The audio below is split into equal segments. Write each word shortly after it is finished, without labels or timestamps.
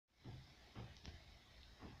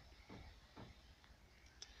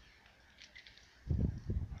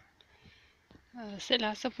Se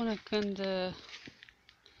lasă până când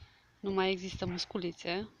nu mai există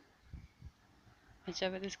musculițe. Aici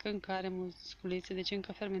vedeți că încă are musculițe, deci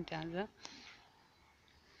încă fermentează.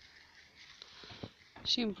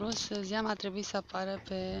 Și în plus, zeama trebuie să apară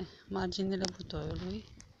pe marginile butoiului.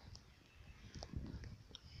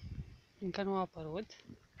 Încă nu a apărut,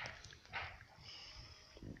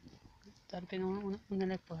 doar pe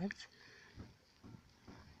unele părți.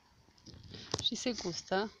 Și se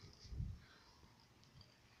gustă.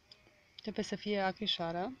 Trebuie să fie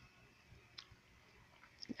acrișoară.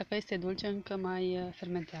 Dacă este dulce, încă mai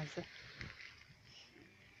fermentează.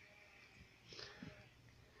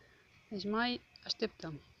 Deci mai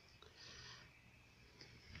așteptăm.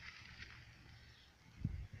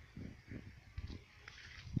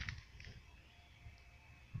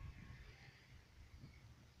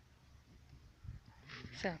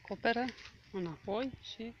 Se acoperă înapoi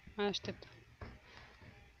și mai așteptăm.